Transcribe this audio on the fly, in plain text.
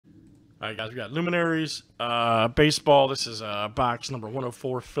All right, guys, we got Luminaries, baseball. This is box number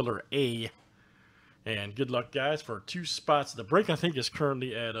 104, filler A. And good luck, guys, for 2 spots. The break, I think, is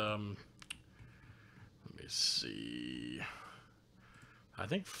currently at, let me see, I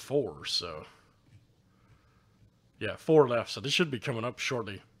think 4, so. Yeah, 4 left, so this should be coming up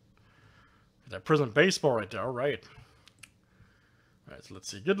shortly. That Prism baseball right there, all right. All right, so let's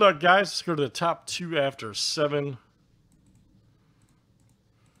see. Good luck, guys. Let's go to the top 2 after 7.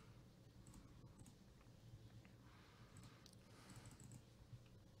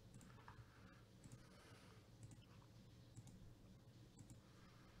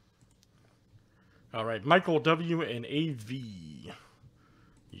 All right, Michael W. and AV.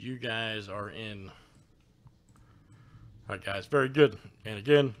 You guys are in. All right, guys, very good. And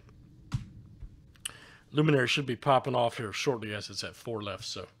again, Luminary should be popping off here shortly as it's at 4 left.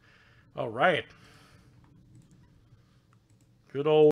 So, all right. Good old.